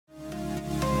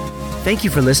Thank you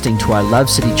for listening to our Love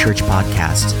City Church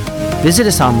podcast. Visit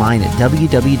us online at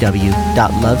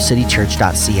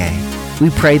www.lovecitychurch.ca. We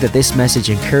pray that this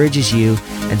message encourages you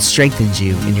and strengthens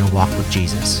you in your walk with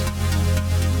Jesus.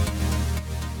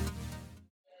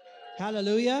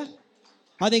 Hallelujah.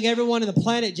 I think everyone on the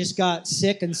planet just got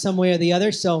sick in some way or the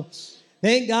other. So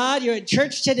thank God you're at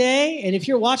church today. And if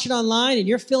you're watching online and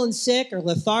you're feeling sick or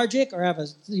lethargic or have a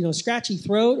scratchy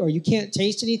throat or you can't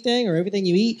taste anything or everything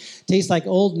you eat tastes like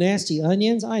old nasty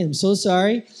onions, I am so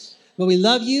sorry. But we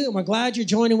love you, and we're glad you're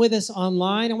joining with us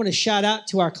online. I want to shout out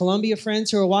to our Colombia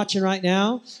friends who are watching right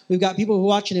now. We've got people who are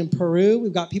watching in Peru.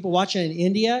 We've got people watching in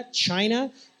India,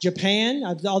 China, Japan.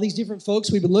 All these different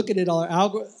folks. We've been looking at our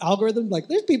algorithm. Like,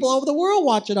 there's people all over the world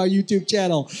watching our YouTube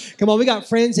channel. Come on, we got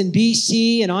friends in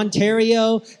BC and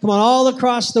Ontario. Come on, all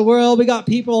across the world. We got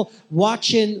people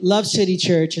watching Love City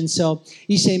Church. And so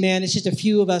you say, man, it's just a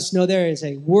few of us. No, there is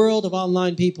a world of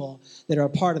online people that are a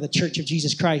part of the Church of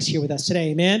Jesus Christ here with us today.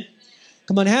 Amen.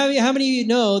 Come on, how many of you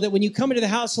know that when you come into the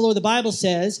house of the Lord, the Bible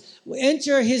says,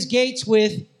 enter his gates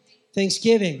with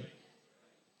thanksgiving.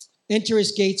 Enter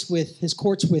his gates with his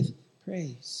courts with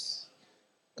praise.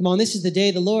 Come on, this is the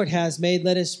day the Lord has made.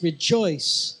 Let us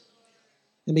rejoice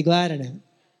and be glad in it. I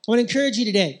want to encourage you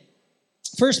today.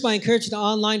 First, my encouragement to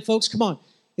online folks, come on.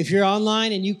 If you're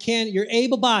online and you're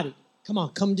able-bodied, come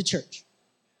on, come to church.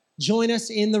 Join us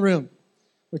in the room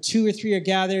where 2 or 3 are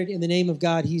gathered in the name of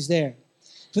God, he's there.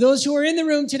 For those who are in the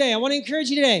room today, I want to encourage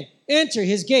you today, enter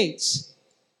his gates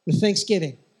with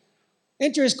thanksgiving.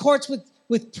 Enter his courts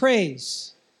with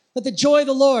praise. Let the joy of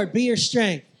the Lord be your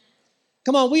strength.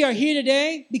 Come on, we are here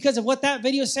today because of what that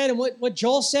video said and what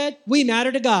Joel said. We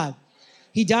matter to God.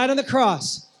 He died on the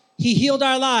cross. He healed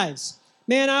our lives.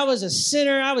 Man, I was a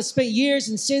sinner. I was spent years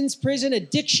in sin's prison,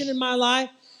 addiction in my life.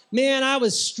 Man, I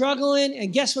was struggling,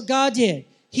 and guess what God did?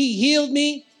 He healed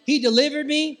me. He delivered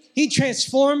me. He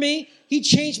transformed me. He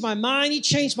changed my mind. He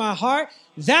changed my heart.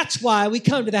 That's why we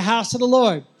come to the house of the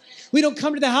Lord. We don't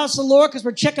come to the house of the Lord because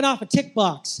we're checking off a tick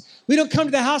box. We don't come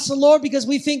to the house of the Lord because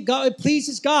we think it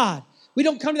pleases God. We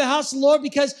don't come to the house of the Lord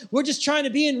because we're just trying to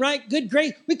be in good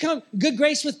grace. We come good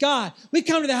grace with God. We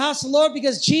come to the house of the Lord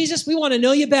because, Jesus, we want to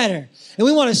know you better. And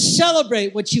we want to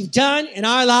celebrate what you've done in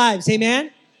our lives.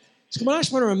 Amen? So come on, I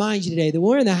just want to remind you today that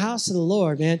we're in the house of the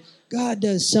Lord, man. God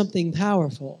does something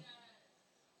powerful.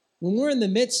 When we're in the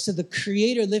midst of the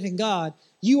Creator living God,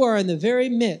 you are in the very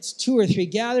midst, 2 or 3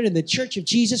 gathered in the church of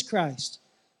Jesus Christ.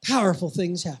 Powerful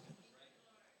things happen.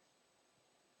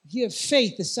 If you have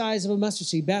faith the size of a mustard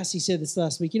seed, Bassie said this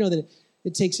last week, you know that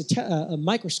it takes a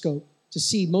microscope to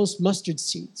see most mustard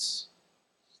seeds.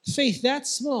 Faith that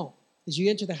small as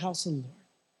you enter the house of the Lord.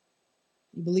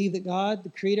 You believe that God, the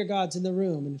Creator God's in the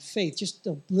room, and faith, just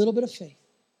a little bit of faith.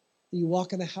 You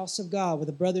walk in the house of God with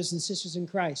the brothers and sisters in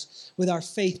Christ, with our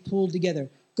faith pooled together.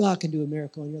 God can do a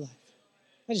miracle in your life.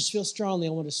 I just feel strongly I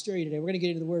want to stir you today. We're going to get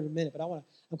into the word in a minute, but I'm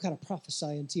kind of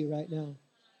prophesying to you right now.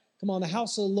 Come on, the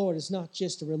house of the Lord is not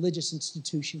just a religious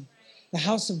institution. The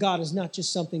house of God is not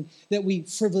just something that we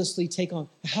frivolously take on.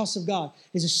 The house of God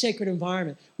is a sacred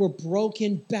environment where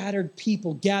broken, battered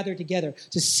people gather together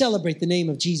to celebrate the name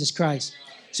of Jesus Christ.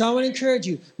 So I want to encourage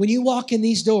you, when you walk in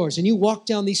these doors and you walk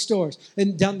down these stores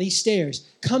and down these stairs,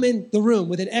 come in the room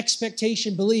with an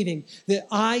expectation, believing that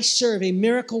I serve a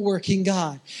miracle-working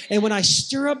God. And when I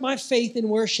stir up my faith in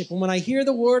worship, and when I hear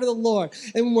the word of the Lord,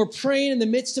 and when we're praying in the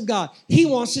midst of God, he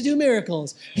wants to do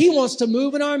miracles. He wants to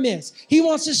move in our midst. He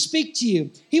wants to speak to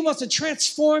you. He wants to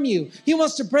transform you. He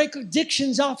wants to break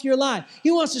addictions off your life.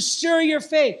 He wants to stir your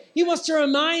faith. He wants to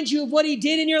remind you of what he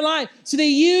did in your life so that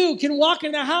you can walk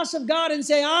in the house of God and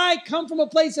say, I come from a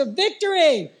place of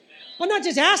victory. I'm not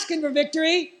just asking for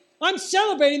victory. I'm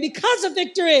celebrating because of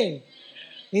victory.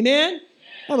 Amen?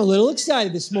 I'm a little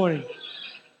excited this morning.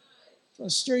 I'll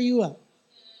stir you up.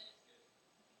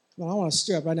 Well, I want to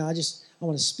stir up right now. I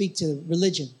want to speak to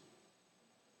religion.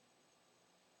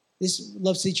 This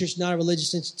Love City Church is not a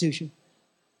religious institution.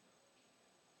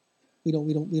 We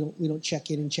don't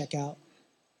check in and check out.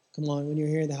 Come on, when you're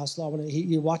here in the house of the Lord,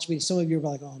 you watch me. Some of you are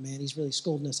like, oh man, he's really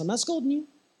scolding us. I'm not scolding you.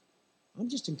 I'm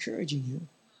just encouraging you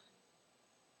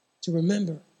to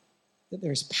remember that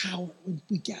there's power when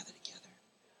we gather together.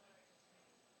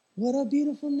 What a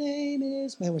beautiful name it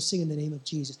is. Man, we're singing the name of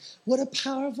Jesus. What a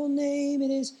powerful name it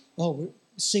is. Oh, we're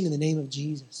singing the name of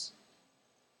Jesus.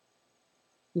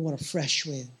 We want a fresh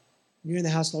wind. When you're in the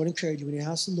house of the Lord, I encourage you, when you're in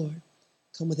the house of the Lord,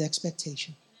 come with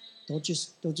expectation. Don't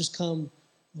just come,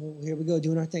 oh, here we go,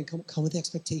 doing our thing. Come with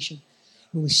expectation.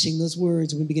 When we sing those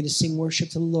words, when we begin to sing worship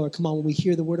to the Lord, come on, when we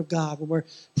hear the word of God, when we're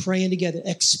praying together,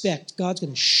 expect God's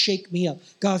going to shake me up.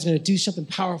 God's going to do something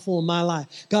powerful in my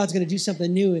life. God's going to do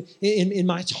something new in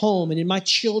my home and in my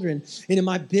children and in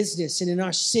my business and in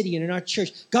our city and in our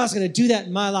church. God's going to do that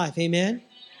in my life. Amen?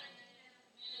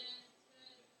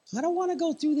 I don't want to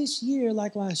go through this year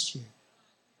like last year.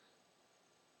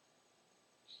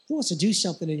 He wants to do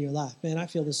something in your life. Man, I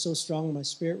feel this so strong in my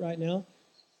spirit right now.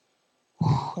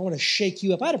 I want to shake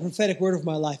you up. I had a prophetic word of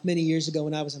my life many years ago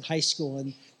when I was in high school,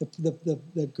 and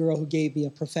the girl who gave me a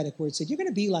prophetic word said, you're going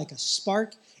to be like a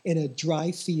spark in a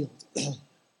dry field.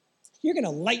 You're going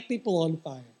to light people on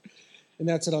fire. And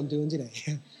that's what I'm doing today.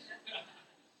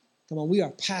 Come on, we are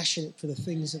passionate for the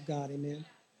things of God, amen.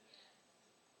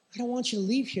 I don't want you to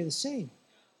leave here the same.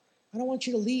 I don't want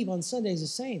you to leave on Sundays the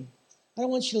same. I don't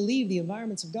want you to leave the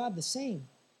environments of God the same.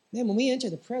 Man, when we enter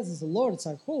the presence of the Lord, it's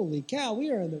like, holy cow, we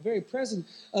are in the very presence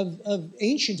of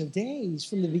Ancient of Days,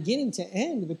 from the beginning to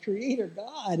end, the Creator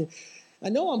God. I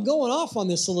know I'm going off on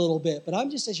this a little bit, but I'm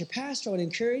just, as your pastor, I would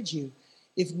encourage you,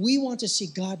 if we want to see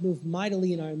God move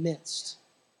mightily in our midst,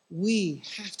 we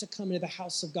have to come into the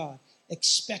house of God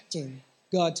expecting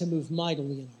God to move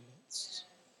mightily in our midst.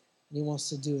 And He wants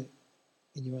to do it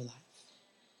in your life.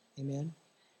 Amen?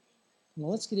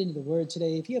 Well, let's get into the Word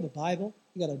today. If you have a Bible,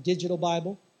 you got a digital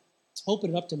Bible,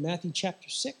 open it up to Matthew chapter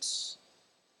 6.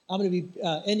 I'm going to be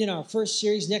ending our first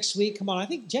series next week. Come on, I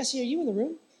think, Jesse, are you in the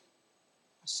room?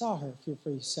 I saw her for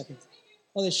a second.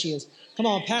 Oh, there she is. Come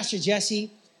on, Pastor Jesse,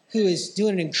 who is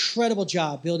doing an incredible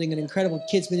job building an incredible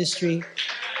kids ministry,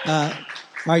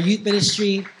 our youth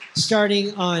ministry,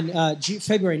 starting on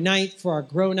February 9th for our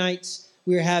Grow Nights.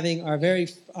 We are having our very,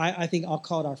 I think I'll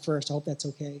call it our first, I hope that's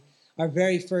okay, our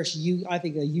very first youth, I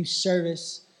think a youth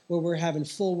service, where we're having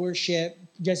full worship.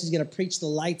 Jesse's going to preach the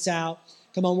lights out.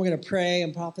 Come on, we're going to pray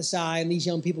and prophesy, and these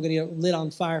young people are going to get lit on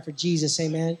fire for Jesus,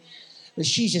 amen. But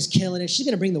she's just killing it. She's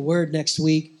going to bring the word next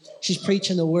week. She's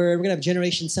preaching the word. We're going to have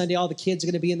Generation Sunday. All the kids are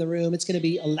going to be in the room. It's going to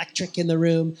be electric in the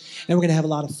room, and we're going to have a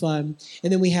lot of fun.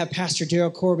 And then we have Pastor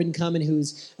Daryl Corbin coming,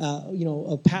 who's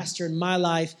a pastor in my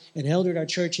life, an elder at our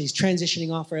church. He's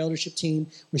transitioning off our eldership team.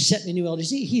 We're setting a new elders.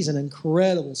 He's an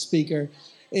incredible speaker.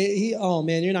 Oh,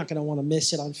 man, you're not going to want to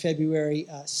miss it on February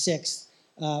 6th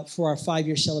for our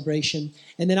 5-year celebration.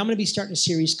 And then I'm going to be starting a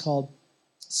series called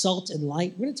Salt and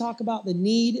Light. We're going to talk about the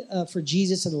need for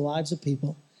Jesus in the lives of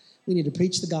people. We need to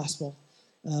preach the gospel.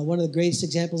 One of the greatest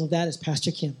examples of that is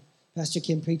Pastor Kim. Pastor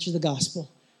Kim preaches the gospel.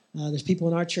 There's people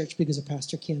in our church because of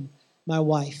Pastor Kim, my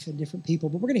wife, and different people.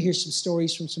 But we're going to hear some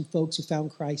stories from some folks who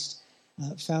found Christ,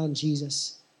 found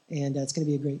Jesus. And it's going to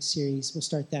be a great series. We'll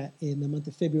start that in the month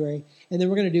of February. And then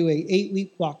we're going to do an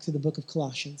 8-week walk through the book of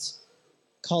Colossians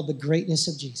called The Greatness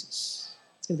of Jesus.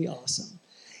 It's going to be awesome.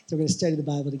 So we're going to study the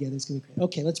Bible together. It's going to be great.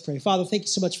 Okay, let's pray. Father, thank you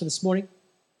so much for this morning.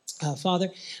 Father,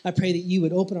 I pray that you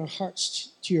would open our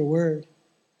hearts to your word.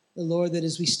 The Lord, that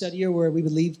as we study your word, we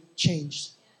would leave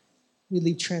changed. We'd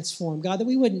leave transformed. God, that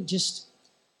we wouldn't just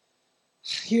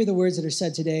hear the words that are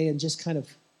said today and just kind of,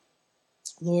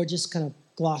 Lord, just kind of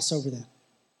gloss over them.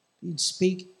 You'd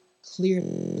speak clear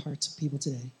in the hearts of people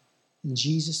today. In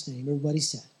Jesus' name, everybody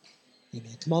said,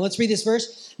 amen. Come on, let's read this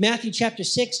verse. Matthew chapter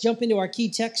 6, jump into our key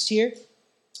text here.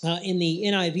 In the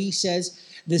NIV says,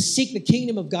 seek the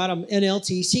kingdom of God,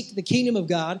 NLT, seek the kingdom of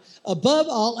God above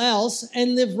all else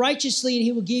and live righteously, and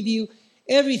he will give you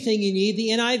everything you need. The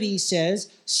NIV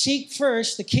says, seek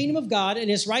first the kingdom of God and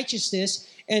his righteousness,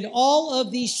 and all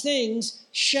of these things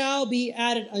shall be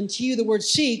added unto you. The word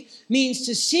seek means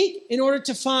to seek in order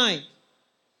to find.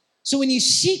 So when you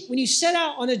set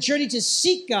out on a journey to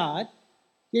seek God,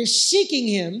 you're seeking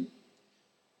him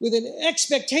with an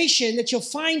expectation that you'll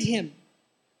find him.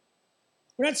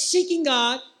 We're not seeking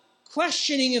God,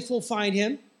 questioning if we'll find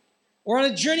him, or on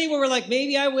a journey where we're like,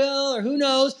 maybe I will, or who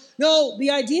knows. No, the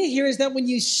idea here is that when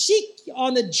you seek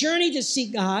on the journey to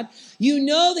seek God, you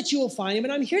know that you will find him.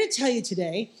 And I'm here to tell you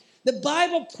today, the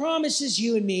Bible promises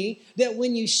you and me that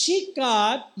when you seek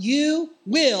God, you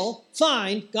will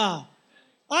find God.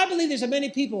 I believe there's many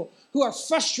people who are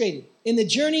frustrated in the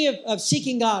journey of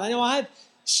seeking God. I know I've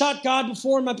sought God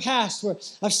before in my past, where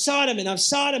I've sought him and I've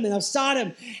sought him and I've sought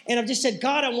him, and I've just said,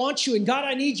 God, I want you, and God,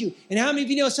 I need you. And how many of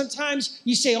you know sometimes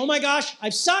you say, oh my gosh,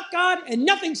 I've sought God and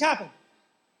nothing's happened.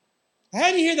 I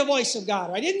didn't hear the voice of God,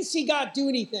 or I didn't see God do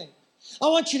anything. I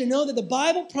want you to know that the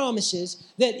Bible promises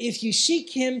that if you seek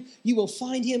him, you will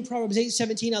find him. Proverbs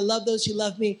 8:17, I love those who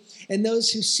love me, and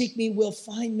those who seek me will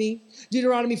find me.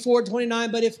 Deuteronomy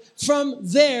 4:29, but if from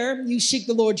there you seek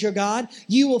the Lord your God,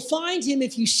 you will find him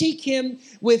if you seek him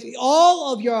with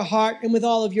all of your heart and with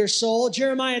all of your soul.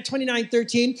 Jeremiah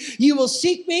 29:13, you will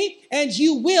seek me and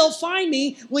you will find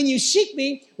me when you seek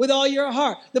me with all your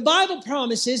heart. The Bible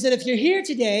promises that if you're here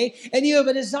today and you have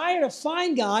a desire to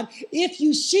find God, if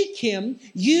you seek him,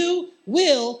 you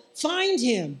will find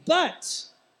him. But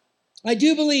I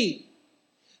do believe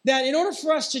that in order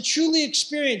for us to truly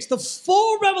experience the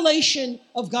full revelation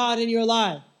of God in your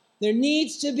life, there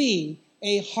needs to be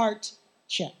a heart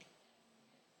check.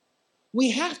 We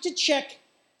have to check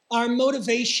our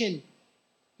motivation.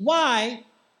 Why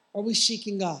are we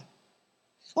seeking God?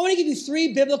 I want to give you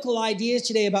 3 biblical ideas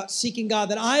today about seeking God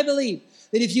that I believe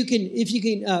that if you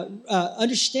can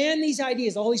understand these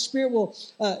ideas, the Holy Spirit will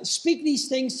speak these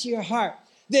things to your heart,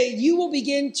 that you will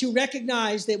begin to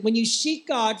recognize that when you seek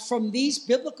God from these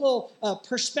biblical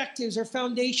perspectives or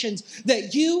foundations,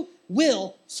 that you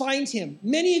will find him.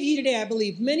 Many of you today, I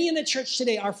believe, many in the church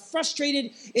today are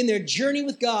frustrated in their journey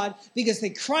with God because they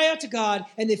cry out to God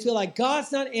and they feel like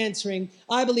God's not answering.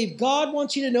 I believe God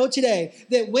wants you to know today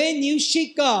that when you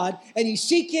seek God and you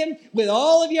seek him with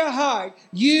all of your heart,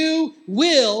 you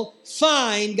will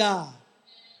find God.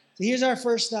 So here's our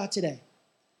first thought today.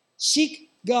 Seek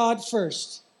God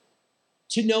first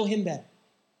to know him better.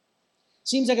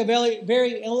 Seems like a very,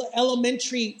 very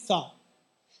elementary thought.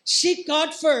 Seek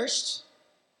God first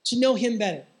to know him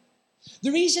better.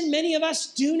 The reason many of us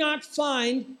do not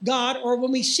find God, or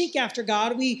when we seek after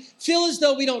God, we feel as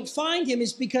though we don't find him,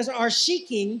 is because our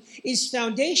seeking is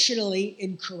foundationally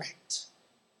incorrect.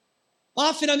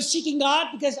 Often I'm seeking God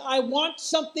because I want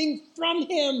something from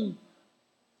him.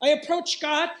 I approach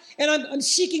God and I'm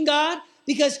seeking God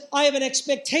because I have an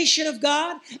expectation of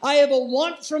God. I have a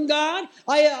want from God.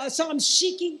 So I'm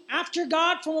seeking after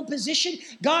God from a position.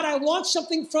 God, I want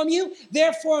something from you.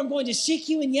 Therefore, I'm going to seek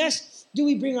you. And yes, do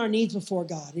we bring our needs before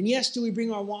God? And yes, do we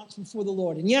bring our wants before the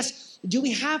Lord? And yes, do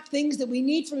we have things that we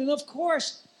need from him? Of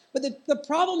course. But the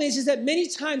problem is that many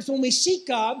times when we seek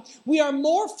God, we are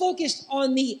more focused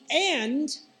on the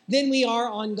end than we are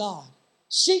on God.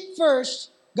 Seek first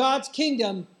God's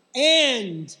kingdom,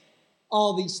 and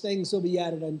all these things will be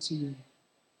added unto you.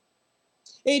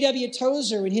 A.W.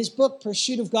 Tozer, in his book,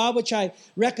 Pursuit of God, which I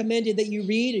recommended that you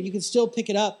read, and you can still pick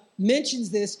it up,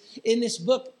 mentions this in this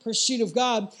book, Pursuit of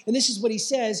God. And this is what he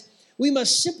says. We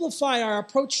must simplify our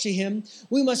approach to him.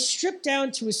 We must strip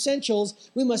down to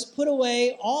essentials. We must put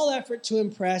away all effort to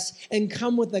impress and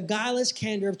come with the guileless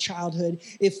candor of childhood.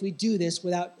 If we do this,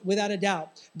 without a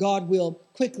doubt, God will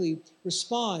quickly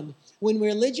respond. When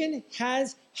religion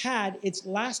has had its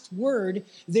last word,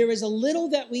 there is a little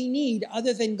that we need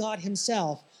other than God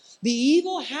himself. The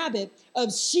evil habit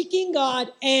of seeking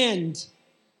God and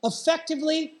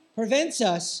effectively prevents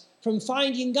us from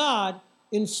finding God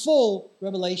in full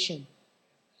revelation.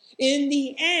 In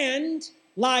the and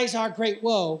lies our great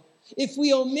woe. If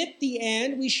we omit the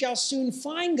and, we shall soon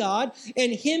find God,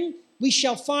 and him we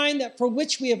shall find that for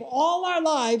which we have all our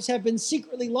lives have been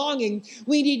secretly longing.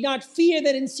 We need not fear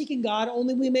that in seeking God,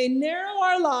 only we may narrow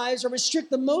our lives or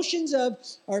restrict the motions of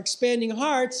our expanding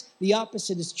hearts. The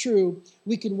opposite is true.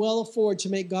 We can well afford to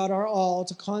make God our all,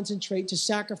 to concentrate, to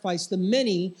sacrifice the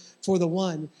many for the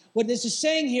one. What this is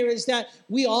saying here is that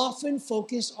we often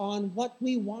focus on what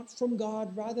we want from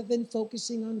God rather than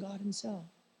focusing on God himself.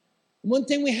 One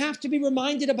thing we have to be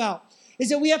reminded about is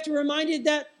that we have to be reminded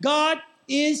that God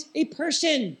is a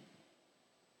person.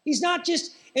 He's not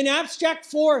just an abstract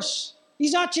force.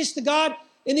 He's not just the God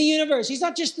in the universe. He's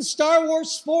not just the Star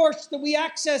Wars force that we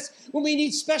access when we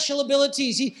need special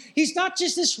abilities. He's not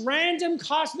just this random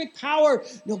cosmic power.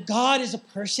 No, God is a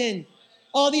person.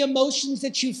 All the emotions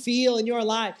that you feel in your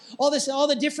life, all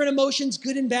the different emotions,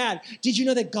 good and bad. Did you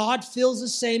know that God feels the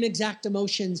same exact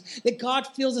emotions? That God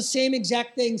feels the same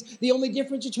exact things? The only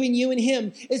difference between you and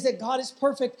him is that God is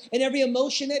perfect, and every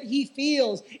emotion that he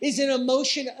feels is an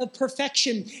emotion of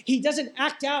perfection. He doesn't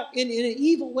act out in an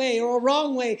evil way or a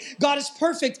wrong way. God is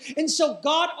perfect, and so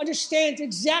God understands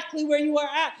exactly where you are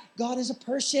at. God is a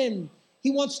person. He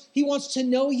wants to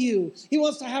know you. He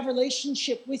wants to have a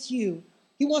relationship with you.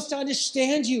 He wants to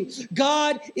understand you.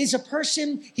 God is a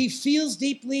person. He feels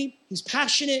deeply. He's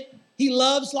passionate. He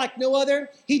loves like no other.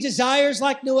 He desires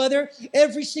like no other.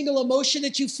 Every single emotion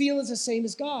that you feel is the same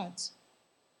as God's.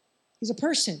 He's a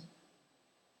person.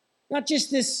 Not just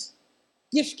this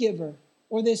gift giver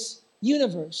or this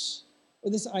universe or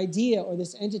this idea or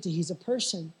this entity. He's a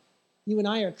person. You and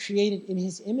I are created in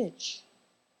his image.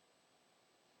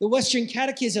 The Western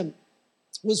Catechism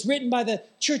was written by the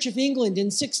Church of England in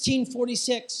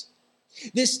 1646.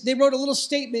 They wrote a little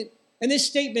statement, and this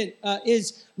statement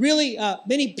is really,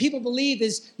 many people believe,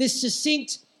 is this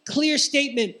succinct, clear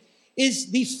statement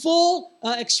is the full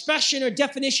expression or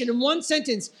definition in one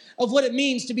sentence of what it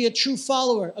means to be a true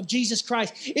follower of Jesus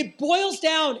Christ. It boils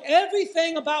down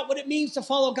everything about what it means to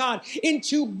follow God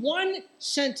into one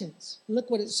sentence. Look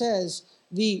what it says,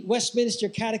 the Westminster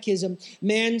Catechism: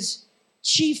 man's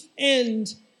chief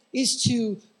end is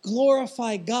to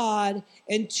glorify God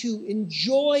and to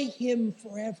enjoy him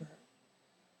forever.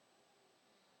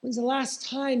 When's the last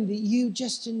time that you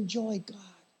just enjoyed God?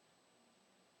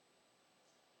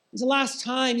 When's the last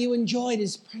time you enjoyed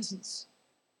his presence?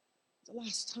 When's the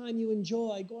last time you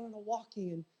enjoyed going on a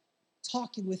walking and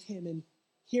talking with him and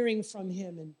hearing from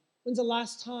him? And when's the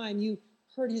last time you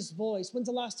heard his voice? When's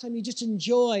the last time you just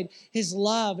enjoyed his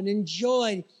love and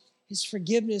enjoyed his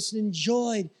forgiveness and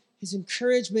enjoyed his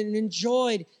encouragement and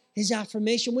enjoyed his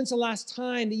affirmation? When's the last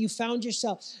time that you found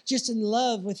yourself just in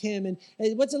love with him? And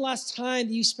when's the last time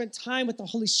that you spent time with the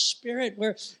Holy Spirit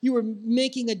where you were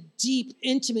making a deep,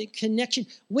 intimate connection?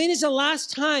 When is the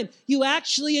last time you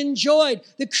actually enjoyed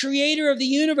the creator of the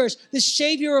universe, the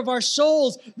savior of our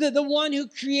souls, the one who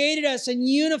created us and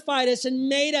unified us and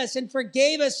made us and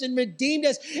forgave us and redeemed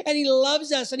us, and he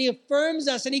loves us and he affirms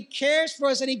us and he cares for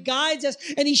us and he guides us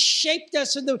and he shaped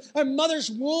us in our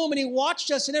mother's womb and he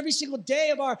watched us, and every single day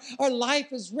of our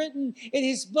life is written in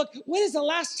his book? When is the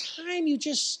last time you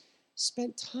just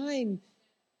spent time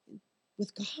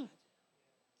with God?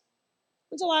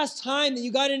 When's the last time that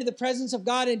you got into the presence of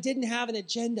God and didn't have an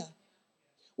agenda?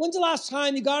 When's the last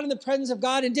time you got in the presence of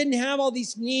God and didn't have all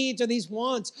these needs or these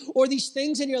wants or these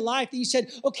things in your life that you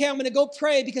said, okay, I'm going to go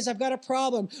pray because I've got a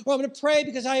problem, or I'm going to pray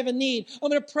because I have a need,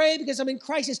 I'm going to pray because I'm in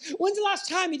crisis? When's the last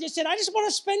time you just said, I just want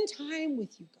to spend time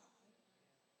with you, God?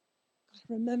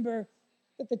 God, remember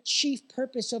that the chief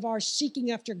purpose of our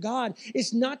seeking after God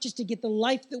is not just to get the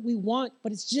life that we want,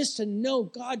 but it's just to know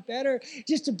God better,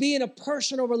 just to be in a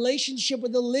personal relationship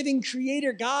with the living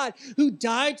creator God who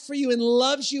died for you and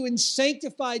loves you and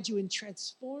sanctified you and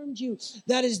transformed you.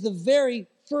 That is the very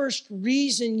first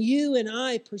reason you and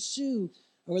I pursue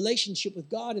a relationship with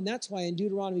God. And that's why in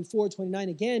Deuteronomy 4:29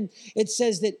 again, it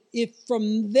says that if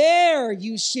from there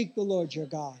you seek the Lord your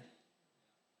God,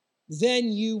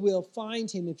 then you will find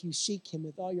him if you seek him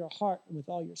with all your heart and with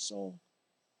all your soul.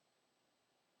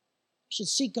 You should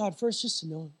seek God first just to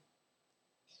know him.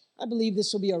 I believe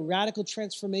this will be a radical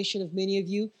transformation of many of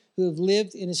you who have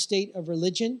lived in a state of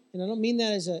religion. And I don't mean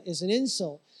that as an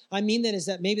insult. I mean that as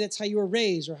that maybe that's how you were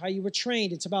raised or how you were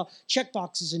trained. It's about check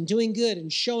boxes and doing good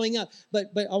and showing up.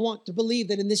 But I want to believe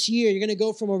that in this year, you're going to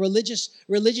go from a religious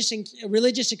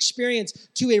experience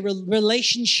to a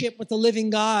relationship with the living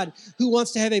God who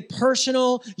wants to have a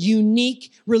personal,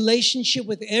 unique relationship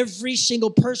with every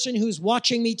single person who's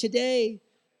watching me today.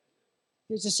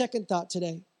 Here's the second thought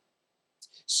today.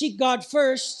 Seek God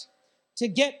first to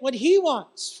get what he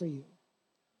wants for you.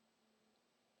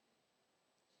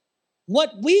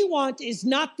 What we want is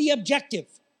not the objective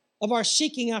of our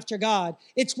seeking after God.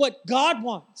 It's what God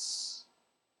wants.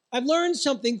 I've learned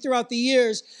something throughout the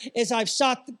years as I've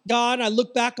sought God. I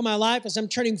look back on my life as I'm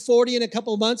turning 40 in a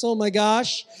couple of months. Oh my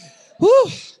gosh. Whew,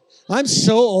 I'm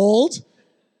so old.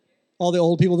 All the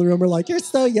old people in the room are like, you're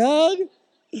so young.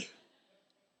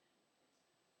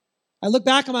 I look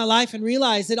back on my life and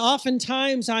realize that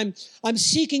oftentimes I'm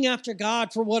seeking after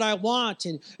God for what I want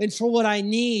and for what I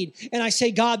need. And I say,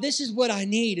 God, this is what I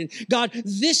need. And God,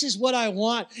 this is what I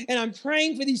want. And I'm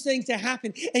praying for these things to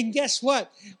happen. And guess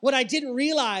what? What I didn't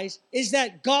realize is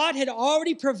that God had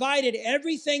already provided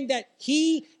everything that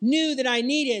he knew that I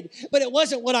needed, but it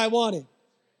wasn't what I wanted.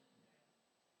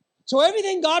 So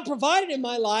everything God provided in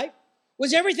my life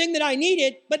was everything that I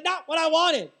needed, but not what I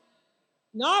wanted.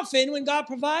 And often when God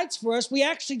provides for us, we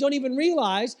actually don't even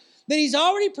realize that he's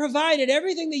already provided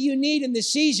everything that you need in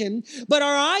this season, but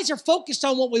our eyes are focused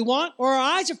on what we want, or our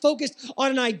eyes are focused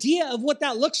on an idea of what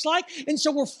that looks like. And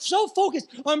so we're so focused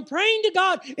on praying to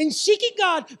God and seeking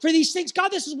God for these things. God,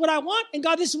 this is what I want, and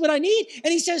God, this is what I need.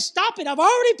 And he says, stop it. I've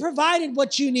already provided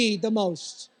what you need the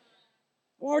most.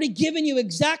 I've already given you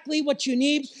exactly what you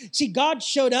need. See, God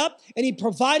showed up and he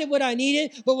provided what I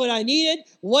needed, but what I needed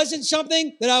wasn't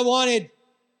something that I wanted.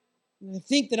 I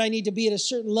think that I need to be at a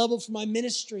certain level for my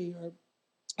ministry, or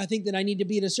I think that I need to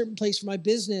be at a certain place for my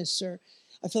business, or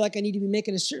I feel like I need to be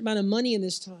making a certain amount of money in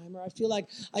this time, or I feel like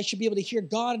I should be able to hear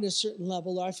God at a certain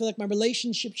level, or I feel like my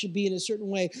relationship should be in a certain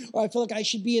way, or I feel like I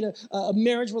should be in a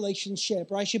marriage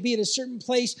relationship, or I should be at a certain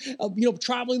place of,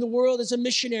 traveling the world as a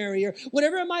missionary, or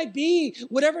whatever it might be,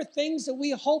 whatever things that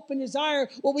we hope and desire.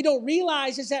 What we don't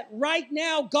realize is that right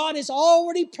now, God has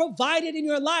already provided in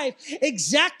your life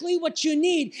exactly what you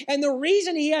need. And the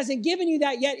reason he hasn't given you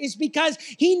that yet is because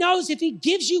he knows if he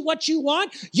gives you what you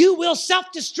want, you will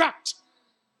self-destruct.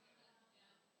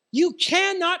 You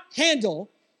cannot handle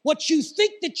what you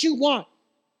think that you want.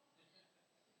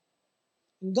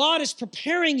 And God is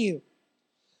preparing you.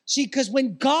 See, because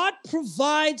when God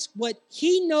provides what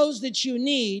he knows that you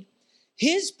need,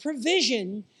 his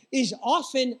provision is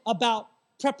often about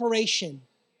preparation.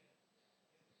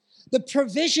 The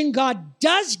provision God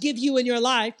does give you in your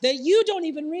life that you don't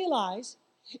even realize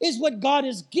is what God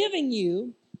is giving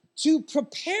you to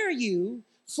prepare you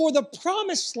for the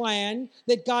promised land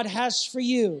that God has for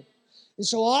you. And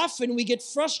so often we get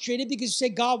frustrated because we say,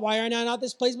 God, why am I not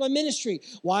this place in my ministry?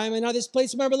 Why am I not this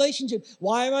place in my relationship?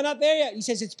 Why am I not there yet? He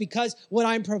says, it's because what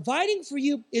I'm providing for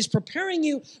you is preparing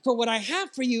you for what I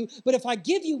have for you. But if I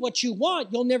give you what you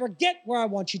want, you'll never get where I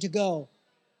want you to go.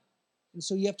 And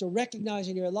so you have to recognize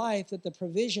in your life that the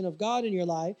provision of God in your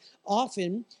life,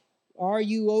 often, are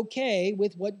you okay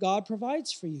with what God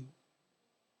provides for you?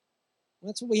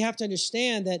 That's what we have to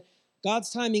understand, that God's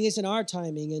timing isn't our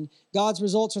timing, and God's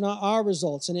results are not our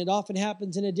results, and it often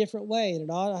happens in a different way, and it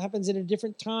all happens in a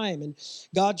different time, and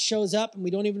God shows up, and we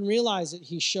don't even realize that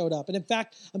he showed up. And in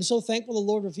fact, I'm so thankful the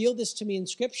Lord revealed this to me in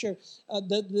Scripture.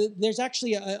 There's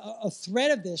actually a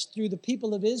thread of this through the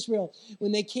people of Israel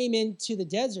when they came into the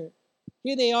desert.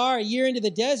 Here they are a year into the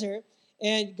desert,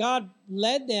 and God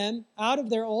led them out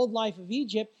of their old life of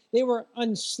Egypt. They were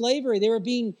on slavery. They were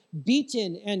being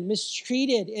beaten and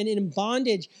mistreated and in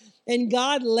bondage. And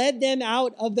God led them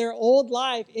out of their old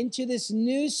life into this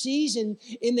new season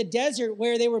in the desert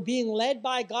where they were being led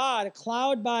by God, a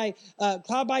cloud by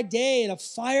day and a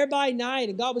fire by night.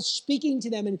 And God was speaking to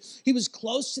them, and he was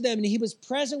close to them, and he was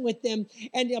present with them.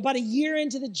 And about a year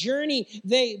into the journey,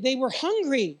 they were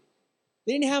hungry.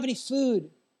 They didn't have any food.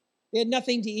 They had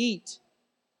nothing to eat.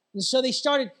 And so they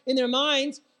started in their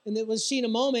minds, and it was seen in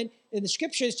a moment in the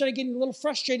scripture, they started getting a little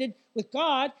frustrated with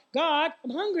God. God,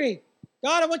 I'm hungry.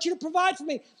 God, I want you to provide for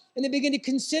me. And they begin to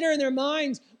consider in their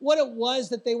minds what it was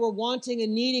that they were wanting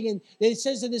and needing. And it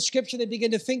says in the scripture, they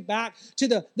begin to think back to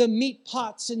the meat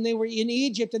pots. And they were in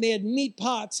Egypt, and they had meat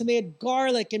pots, and they had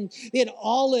garlic, and they had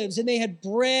olives, and they had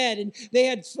bread, and they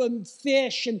had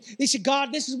fish. And they said,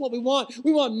 God, this is what we want.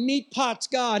 We want meat pots,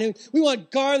 God. And we want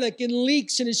garlic and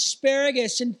leeks and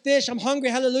asparagus and fish. I'm hungry.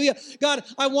 Hallelujah. God,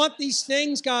 I want these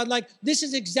things, God. Like, this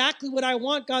is exactly what I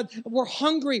want, God. We're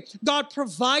hungry. God,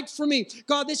 provide for me.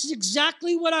 God, this is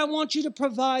exactly what I want you to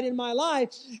provide in my life.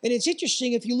 And it's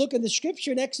interesting, if you look in the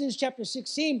scripture in Exodus chapter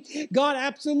 16, God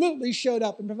absolutely showed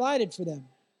up and provided for them.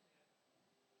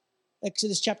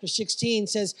 Exodus chapter 16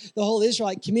 says the whole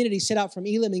Israelite community set out from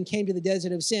Elim and came to the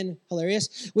desert of Sin,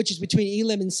 hilarious, which is between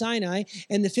Elim and Sinai,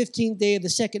 and the 15th day of the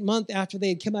second month after they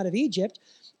had come out of Egypt.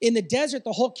 In the desert,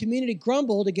 the whole community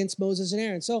grumbled against Moses and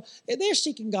Aaron. So they're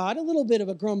seeking God, a little bit of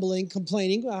a grumbling,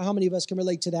 complaining. How many of us can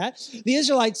relate to that? The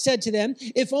Israelites said to them,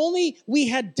 if only we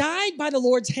had died by the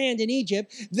Lord's hand in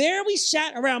Egypt. There we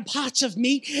sat around pots of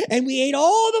meat, and we ate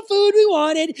all the food we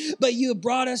wanted, but you have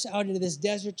brought us out into this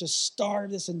desert to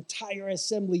starve this entire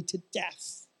assembly to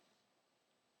death.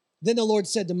 Then the Lord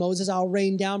said to Moses, I'll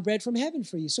rain down bread from heaven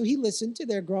for you. So he listened to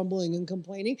their grumbling and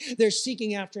complaining. They're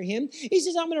seeking after him. He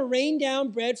says, I'm going to rain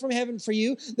down bread from heaven for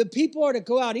you. The people are to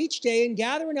go out each day and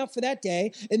gather enough for that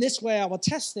day. In this way, I will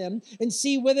test them and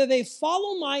see whether they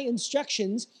follow my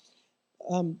instructions.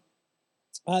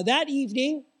 That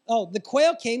evening, the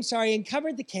quail came, and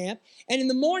covered the camp. And in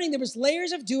the morning, there was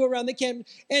layers of dew around the camp.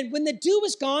 And when the dew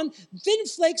was gone, thin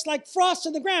flakes like frost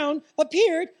on the ground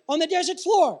appeared on the desert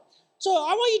floor. So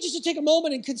I want you just to take a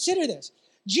moment and consider this.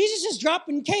 Jesus is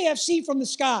dropping KFC from the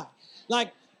sky.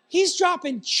 Like, he's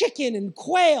dropping chicken and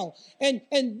quail and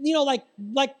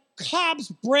like Cobb's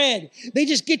bread. They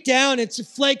just get down, it's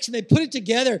flakes, and they put it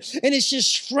together, and it's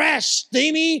just fresh,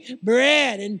 steamy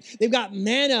bread. And they've got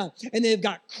manna, and they've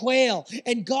got quail.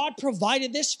 And God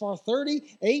provided this for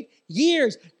 38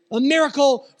 years. A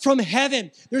miracle from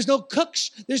heaven. There's no cooks.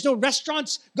 There's no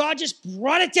restaurants. God just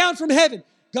brought it down from heaven.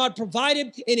 God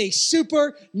provided in a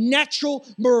supernatural,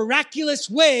 miraculous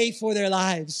way for their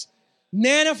lives.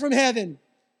 Manna from heaven,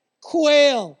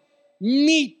 quail,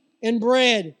 meat, and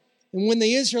bread. And when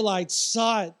the Israelites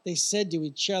saw it, they said to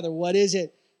each other, what is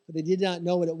it? But they did not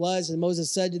know what it was. And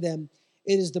Moses said to them,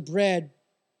 it is the bread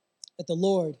that the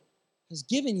Lord has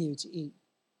given you to eat.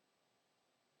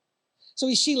 So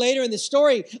we see later in the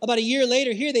story, about a year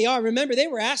later, here they are. Remember, they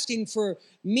were asking for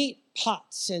meat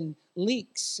pots and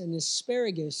leeks and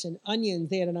asparagus and onions.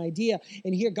 They had an idea.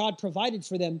 And here God provided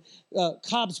for them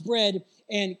Cobb's bread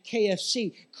and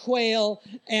KFC, quail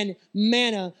and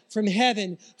manna from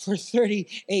heaven for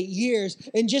 38 years.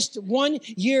 And just 1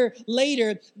 year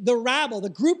later, the rabble,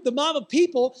 the mob of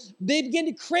people, they began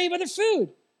to crave other food.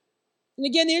 And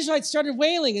again, the Israelites started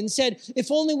wailing and said,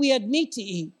 if only we had meat to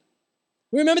eat.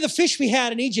 Remember the fish we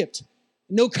had in Egypt,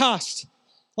 no cost.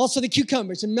 Also the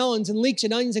cucumbers and melons and leeks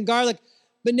and onions and garlic.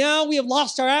 But now we have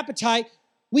lost our appetite.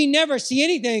 We never see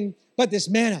anything but this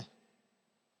manna.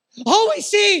 All we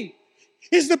see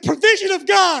is the provision of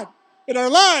God in our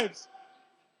lives.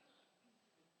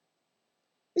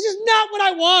 This is not what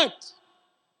I want.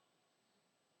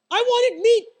 I wanted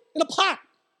meat in a pot.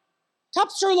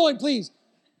 Top sirloin, please.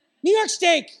 New York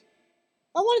steak.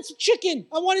 I wanted some chicken.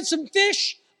 I wanted some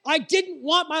fish. I didn't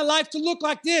want my life to look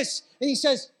like this. And he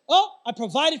says, I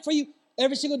provided for you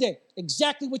every single day,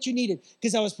 exactly what you needed,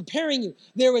 because I was preparing you.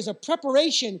 There was a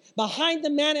preparation behind the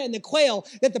manna and the quail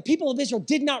that the people of Israel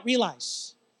did not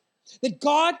realize. That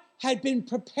God had been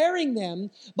preparing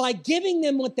them by giving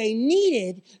them what they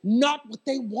needed, not what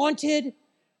they wanted.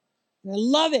 And I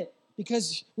love it,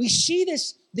 because we see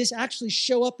this actually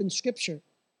show up in Scripture.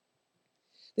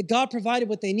 That God provided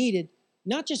what they needed,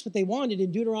 not just what they wanted.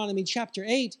 In Deuteronomy chapter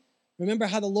 8, remember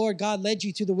how the Lord God led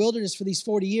you through the wilderness for these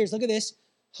 40 years. Look at this,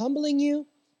 humbling you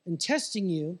and testing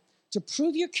you to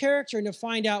prove your character and to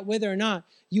find out whether or not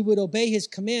you would obey his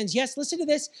commands. Yes, listen to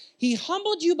this. He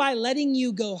humbled you by letting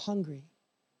you go hungry.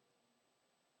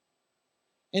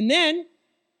 And then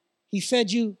he fed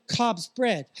you Cobb's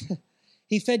bread.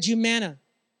 He fed you manna,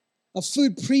 a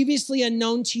food previously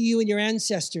unknown to you and your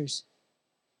ancestors.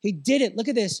 He did it, look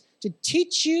at this, to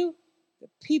teach you that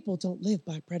people don't live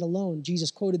by bread alone.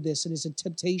 Jesus quoted this in his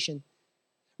temptation.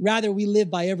 Rather, we live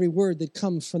by every word that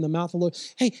comes from the mouth of the Lord.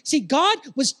 Hey, see, God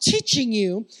was teaching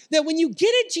you that when you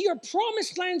get into your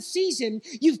promised land season,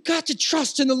 you've got to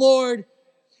trust in the Lord.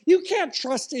 You can't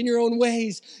trust in your own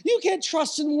ways. You can't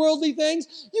trust in worldly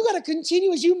things. You got to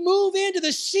continue as you move into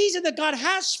the season that God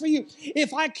has for you.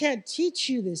 If I can't teach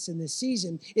you this in this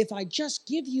season, if I just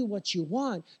give you what you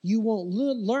want, you won't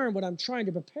learn what I'm trying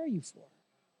to prepare you for.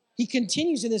 He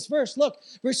continues in this verse. Look,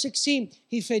 verse 16,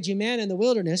 he fed you manna in the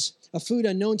wilderness, a food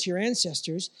unknown to your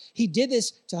ancestors. He did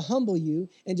this to humble you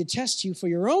and to test you for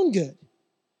your own good.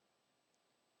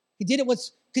 He did it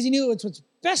because he knew it was what's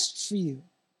best for you.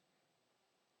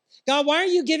 God, why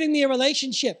aren't you giving me a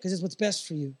relationship? Because it's what's best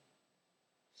for you.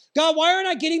 God, why aren't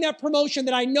I getting that promotion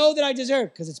that I know that I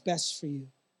deserve? Because it's best for you.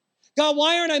 God,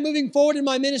 why aren't I moving forward in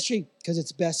my ministry? Because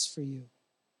it's best for you.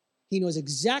 He knows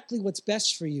exactly what's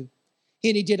best for you.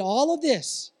 And he did all of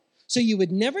this so you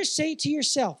would never say to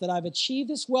yourself that I've achieved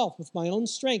this wealth with my own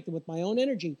strength and with my own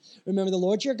energy. Remember, the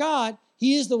Lord your God,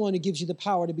 he is the one who gives you the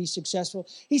power to be successful.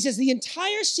 He says, the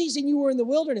entire season you were in the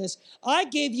wilderness, I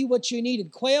gave you what you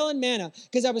needed, quail and manna,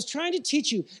 because I was trying to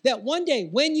teach you that one day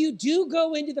when you do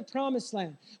go into the promised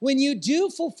land, when you do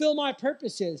fulfill my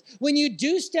purposes, when you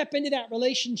do step into that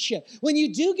relationship, when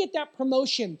you do get that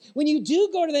promotion, when you do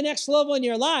go to the next level in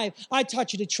your life, I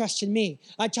taught you to trust in me.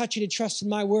 I taught you to trust in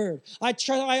my word. I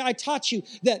taught you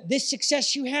that this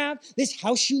success you have, this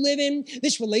house you live in,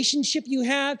 this relationship you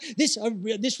have,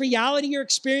 this reality you're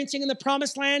experiencing in the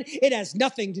promised land, it has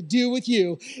nothing to do with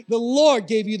you. The Lord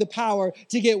gave you the power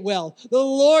to get wealth. The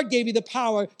Lord gave you the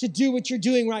power to do what you're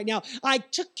doing right now. I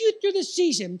took you through the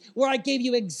season where I gave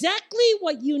you exactly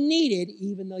what you needed,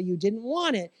 even though you didn't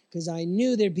want it, because I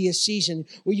knew there'd be a season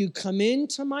where you'd come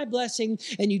into my blessing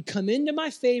and you'd come into my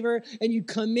favor and you'd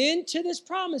come into this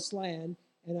promised land.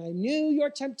 And I knew your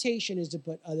temptation is to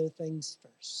put other things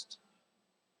first.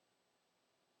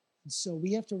 And so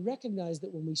we have to recognize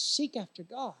that when we seek after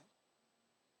God,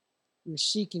 we're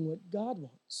seeking what God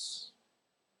wants.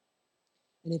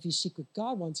 And if you seek what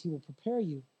God wants, he will prepare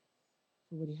you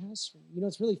for what he has for you. You know,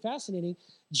 it's really fascinating.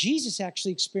 Jesus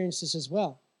actually experienced this as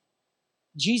well.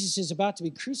 Jesus is about to be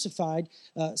crucified.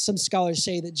 Some scholars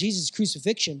say that Jesus'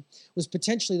 crucifixion was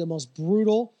potentially the most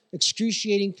brutal,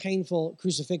 excruciating, painful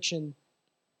crucifixion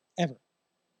ever.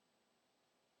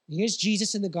 And here's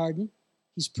Jesus in the garden.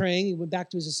 He's praying. He went back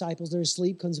to his disciples. They're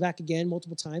asleep, comes back again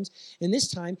multiple times. And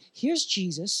this time, here's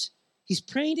Jesus. He's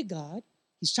praying to God.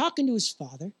 He's talking to his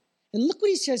Father. And look what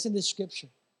he says in this scripture.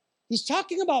 He's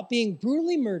talking about being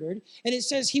brutally murdered. And it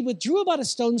says he withdrew about a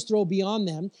stone's throw beyond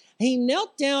them. And he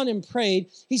knelt down and prayed.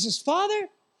 He says, Father,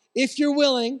 if you're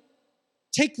willing,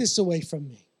 take this away from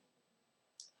me.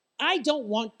 I don't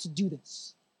want to do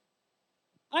this.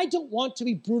 I don't want to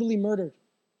be brutally murdered.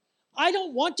 I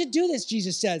don't want to do this,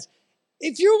 Jesus says.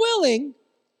 if you're willing,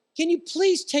 can you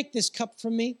please take this cup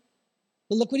from me?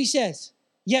 But look what he says.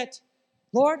 Yet,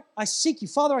 Lord, I seek you.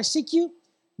 Father, I seek you,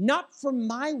 not for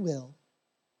my will,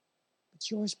 but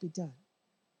yours be done.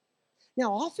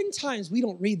 Now, oftentimes we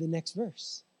don't read the next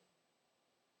verse.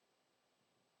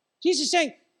 Jesus is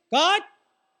saying, God,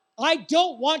 I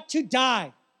don't want to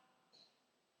die.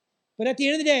 But at the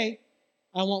end of the day,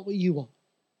 I want what you want.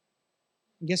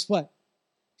 And guess what?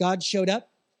 God showed up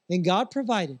and God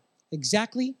provided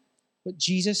exactly what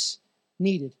Jesus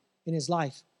needed in his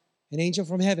life. An angel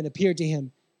from heaven appeared to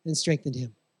him and strengthened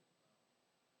him.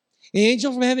 The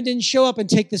angel from heaven didn't show up and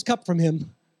take this cup from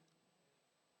him.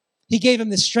 He gave him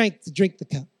the strength to drink the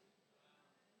cup.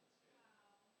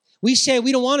 We say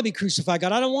we don't want to be crucified,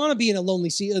 God. I don't want to be in a lonely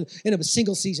season, in a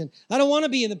single season. I don't want to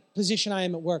be in the position I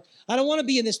am at work. I don't want to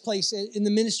be in this place in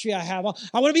the ministry I have.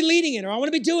 I want to be leading it, or I want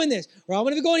to be doing this, or I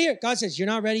want to be going here. God says, you're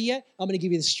not ready yet. I'm going to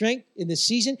give you the strength in this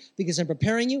season because I'm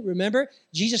preparing you. Remember,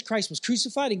 Jesus Christ was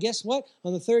crucified, and guess what?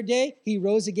 On the third day, he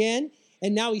rose again,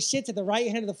 and now he sits at the right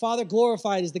hand of the Father,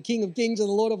 glorified as the King of Kings and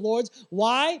the Lord of Lords.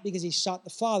 Why? Because he sought the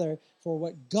Father for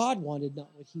what God wanted, not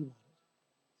what he wanted.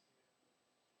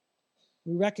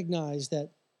 We recognize that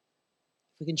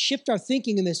if we can shift our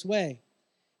thinking in this way,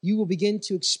 you will begin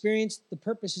to experience the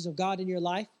purposes of God in your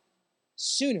life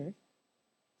sooner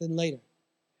than later.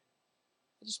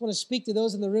 I just want to speak to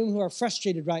those in the room who are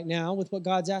frustrated right now with what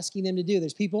God's asking them to do.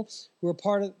 There's people who are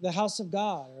part of the house of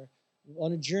God or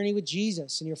on a journey with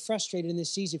Jesus, and you're frustrated in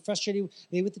this season, frustrated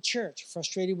maybe with the church,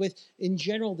 frustrated with, in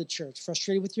general, the church,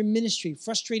 frustrated with your ministry,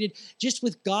 frustrated just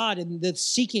with God and the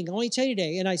seeking. I want to tell you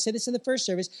today, and I said this in the first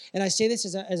service, and I say this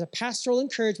as a pastoral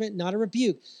encouragement, not a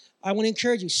rebuke. I want to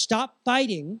encourage you, stop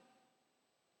fighting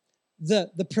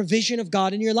the provision of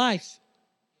God in your life.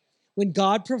 When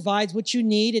God provides what you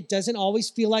need, it doesn't always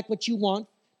feel like what you want,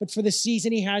 but for the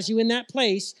season he has you in that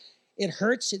place, it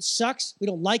hurts, it sucks, we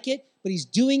don't like it, but he's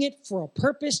doing it for a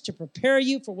purpose to prepare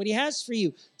you for what he has for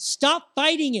you. Stop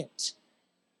fighting it.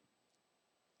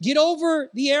 Get over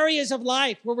the areas of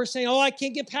life where we're saying, oh, I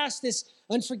can't get past this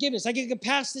unforgiveness. I can't get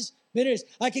past this bitterness.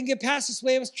 I can get past this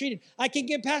way I was treated. I can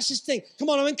get past this thing. Come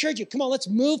on, I'll encourage you. Come on, let's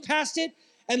move past it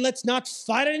and let's not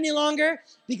fight it any longer,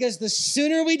 because the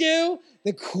sooner we do,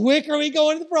 the quicker we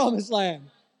go into the promised land.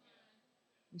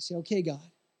 We say, okay, God,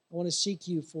 I want to seek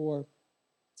you for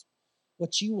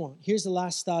what you want. Here's the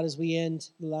last thought as we end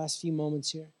the last few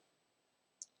moments here.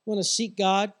 I want to seek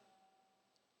God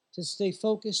to stay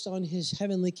focused on his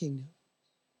heavenly kingdom.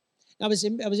 I was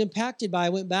impacted by, I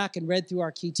went back and read through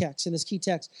our key text. In this key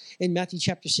text in Matthew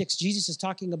chapter 6, Jesus is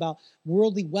talking about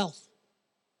worldly wealth.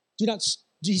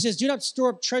 He says, do not store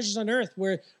up treasures on earth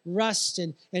where rust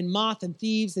and moth and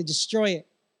thieves, they destroy it.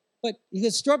 But you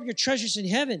can store up your treasures in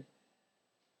heaven.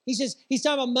 He says, he's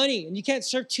talking about money, and you can't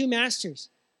serve two masters.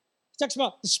 He talks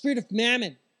about the spirit of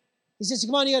mammon. He says,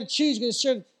 come on, you got to choose. You're going to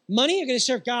serve money or you're going to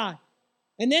serve God.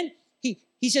 And then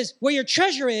he says, where your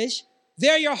treasure is,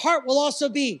 there your heart will also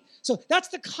be. So that's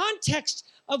the context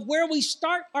of where we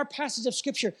start our passage of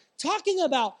Scripture, talking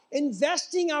about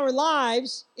investing our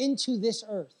lives into this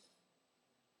earth.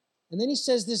 And then he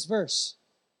says this verse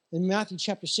in Matthew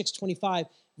chapter 6:25,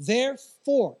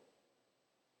 therefore,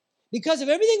 because of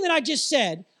everything that I just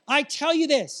said, I tell you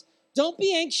this, don't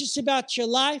be anxious about your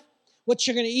life, what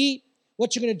you're going to eat,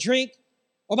 what you're going to drink,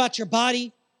 or about your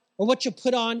body, or what you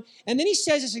put on. And then he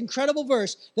says this incredible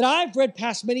verse that I've read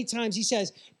past many times. He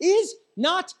says, is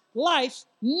not life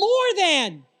more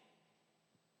than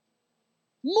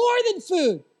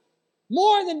food,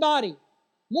 more than body,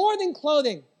 more than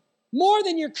clothing, more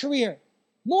than your career,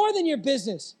 more than your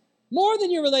business, more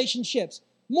than your relationships,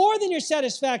 more than your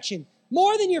satisfaction,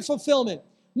 more than your fulfillment,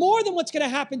 more than what's going to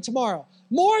happen tomorrow,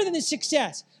 more than the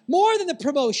success, more than the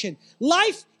promotion.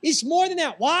 Life is more than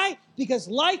that. Why? Because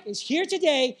life is here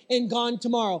today and gone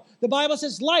tomorrow. The Bible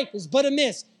says life is but a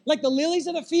mist. Like the lilies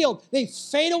of the field, they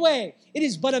fade away. It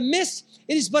is but a mist.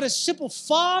 It is but a simple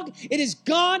fog. It is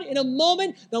gone in a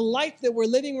moment. The life that we're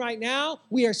living right now,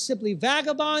 we are simply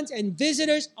vagabonds and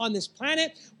visitors on this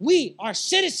planet. We are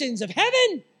citizens of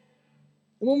heaven.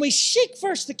 And when we seek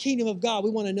first the kingdom of God,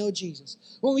 we want to know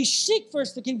Jesus. When we seek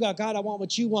first the kingdom of God, God, I want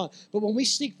what you want. But when we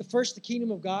seek the kingdom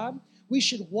of God, we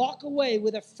should walk away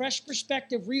with a fresh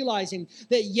perspective, realizing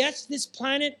that yes, this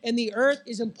planet and the earth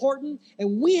is important,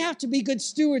 and we have to be good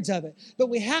stewards of it. But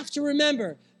we have to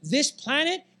remember, this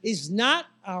planet is not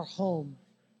our home.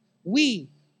 We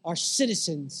are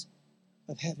citizens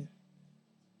of heaven.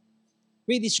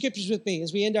 Read these scriptures with me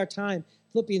as we end our time.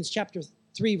 Philippians chapter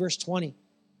 3, verse 20.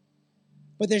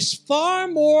 But there's far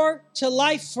more to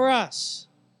life for us.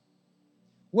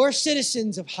 We're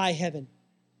citizens of high heaven.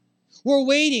 We're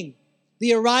waiting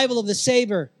the arrival of the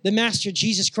Savior, the Master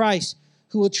Jesus Christ,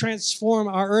 who will transform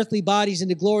our earthly bodies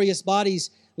into glorious bodies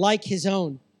like his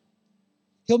own.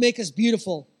 He'll make us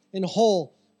beautiful and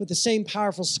whole with the same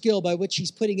powerful skill by which he's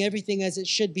putting everything as it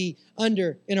should be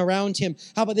under and around him.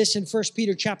 How about this in 1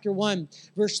 Peter chapter 1,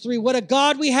 verse 3? What a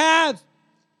God we have!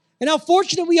 And how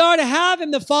fortunate we are to have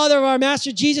him, the Father of our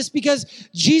Master Jesus, because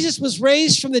Jesus was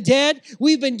raised from the dead.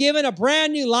 We've been given a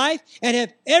brand new life and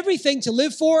have everything to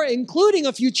live for, including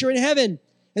a future in heaven.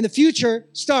 And the future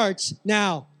starts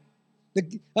now.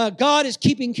 God is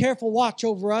keeping careful watch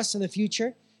over us in the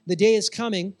future. The day is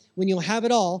coming when you'll have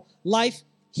it all, life,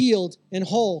 healed, and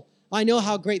whole. I know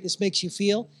how great this makes you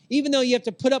feel. Even though you have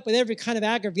to put up with every kind of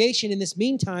aggravation in this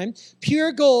meantime,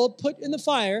 pure gold put in the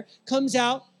fire comes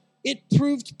out. It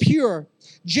proved pure.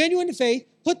 Genuine faith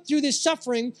put through this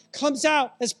suffering comes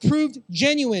out as proved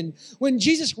genuine. When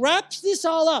Jesus wraps this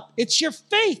all up, it's your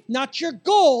faith, not your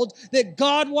gold, that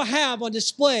God will have on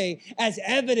display as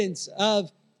evidence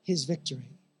of his victory.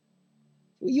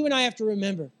 You and I have to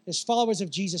remember, as followers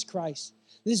of Jesus Christ,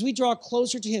 that as we draw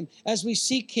closer to him, as we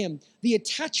seek him, the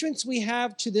attachments we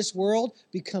have to this world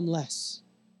become less.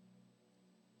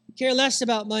 We care less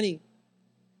about money.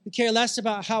 We care less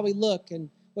about how we look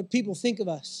and what people think of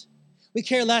us. We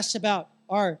care less about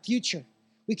our future.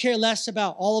 We care less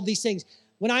about all of these things.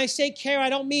 When I say care, I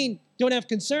don't mean don't have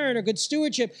concern or good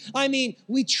stewardship. I mean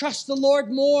we trust the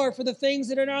Lord more for the things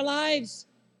that are in our lives.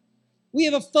 We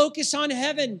have a focus on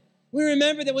heaven. We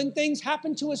remember that when things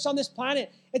happen to us on this planet,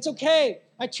 it's okay.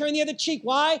 I turn the other cheek.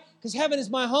 Why? Because heaven is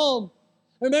my home.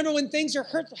 Remember when things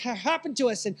happen to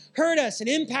us and hurt us and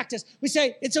impact us, we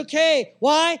say, it's okay.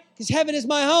 Why? Because heaven is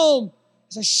my home.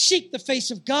 As I seek the face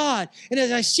of God and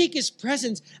as I seek his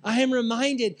presence, I am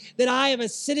reminded that I am a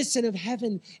citizen of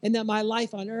heaven and that my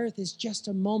life on earth is just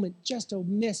a moment, just a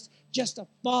mist, just a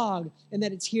fog, and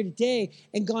that it's here today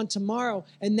and gone tomorrow.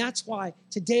 And that's why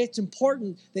today it's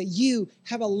important that you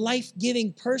have a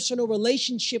life-giving personal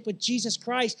relationship with Jesus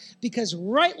Christ, because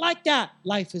right like that,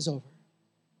 life is over.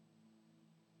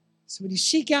 So when you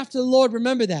seek after the Lord,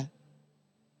 remember that.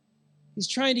 He's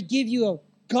trying to give you a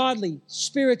godly,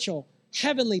 spiritual,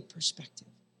 heavenly perspective.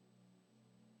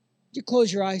 Would you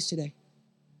close your eyes today?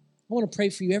 I want to pray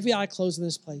for you. Every eye closed in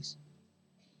this place.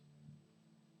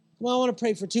 Come on, I want to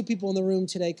pray for two people in the room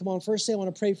today. Come on, firstly, I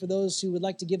want to pray for those who would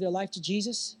like to give their life to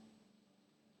Jesus.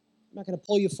 I'm not going to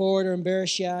pull you forward or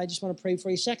embarrass you. I just want to pray for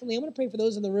you. Secondly, I'm going to pray for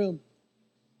those in the room.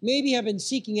 Maybe have been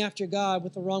seeking after God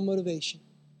with the wrong motivation.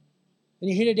 And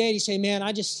you're here today and you say, man,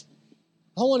 I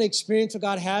want to experience what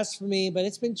God has for me, but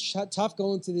it's been tough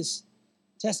going through this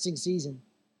testing season.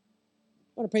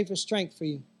 I want to pray for strength for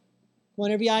you. Come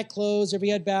on, every eye closed, every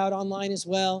head bowed, online as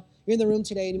well. You're in the room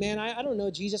today, and man, I don't know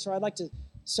Jesus, or I'd like to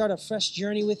start a fresh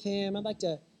journey with him. I'd like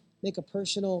to make a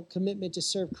personal commitment to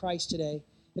serve Christ today.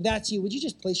 If that's you, would you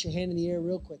just place your hand in the air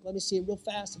real quick? Let me see it real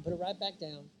fast and put it right back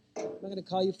down. I'm not going to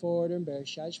call you forward or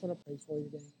embarrass you. I just want to pray for you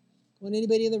today. Come on,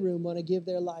 anybody in the room want to give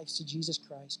their lives to Jesus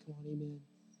Christ? Come on, amen.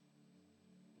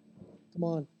 Come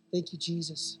on. Thank you,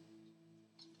 Jesus.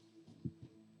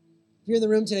 If you're in the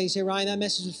room today, you say, Ryan, that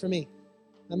message was for me.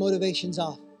 My motivation's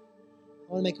off.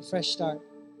 I want to make a fresh start.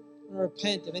 I want to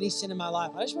repent of any sin in my life.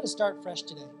 I just want to start fresh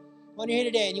today. When you're here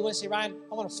today and you want to say, Ryan,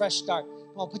 I want a fresh start.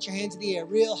 Come on, put your hands in the air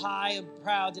real high and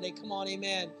proud today. Come on,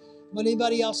 amen. Come on,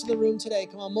 anybody else in the room today?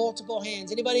 Come on, multiple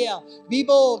hands. Anybody else? Be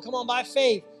bold. Come on, by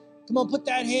faith. Come on, put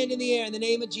that hand in the air in the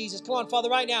name of Jesus. Come on, Father,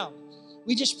 right now.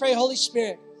 We just pray, Holy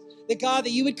Spirit, that God,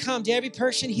 that you would come to every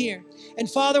person here. And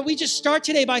Father, we just start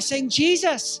today by saying,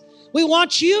 Jesus, we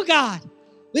want you, God.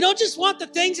 We don't just want the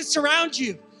things that surround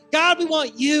you. God, we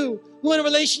want you. We want a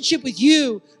relationship with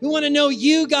you. We want to know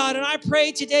you, God. And I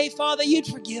pray today, Father, you'd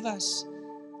forgive us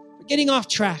for getting off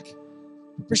track,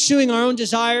 for pursuing our own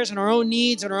desires and our own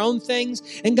needs and our own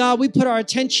things. And God, we put our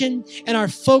attention and our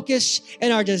focus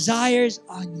and our desires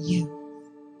on you.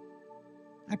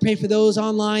 I pray for those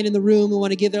online in the room who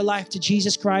want to give their life to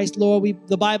Jesus Christ. Lord,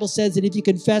 the Bible says that if you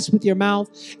confess with your mouth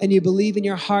and you believe in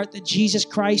your heart that Jesus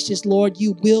Christ is Lord,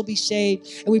 you will be saved.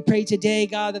 And we pray today,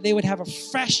 God, that they would have a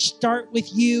fresh start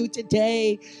with you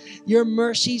today. Your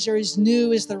mercies are as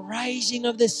new as the rising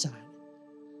of the sun.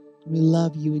 We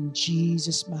love you in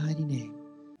Jesus' mighty name.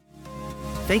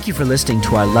 Thank you for listening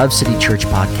to our Love City Church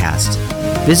podcast.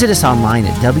 Visit us online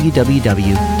at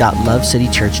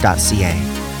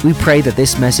www.lovecitychurch.ca. We pray that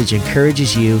this message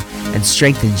encourages you and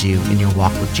strengthens you in your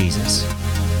walk with Jesus.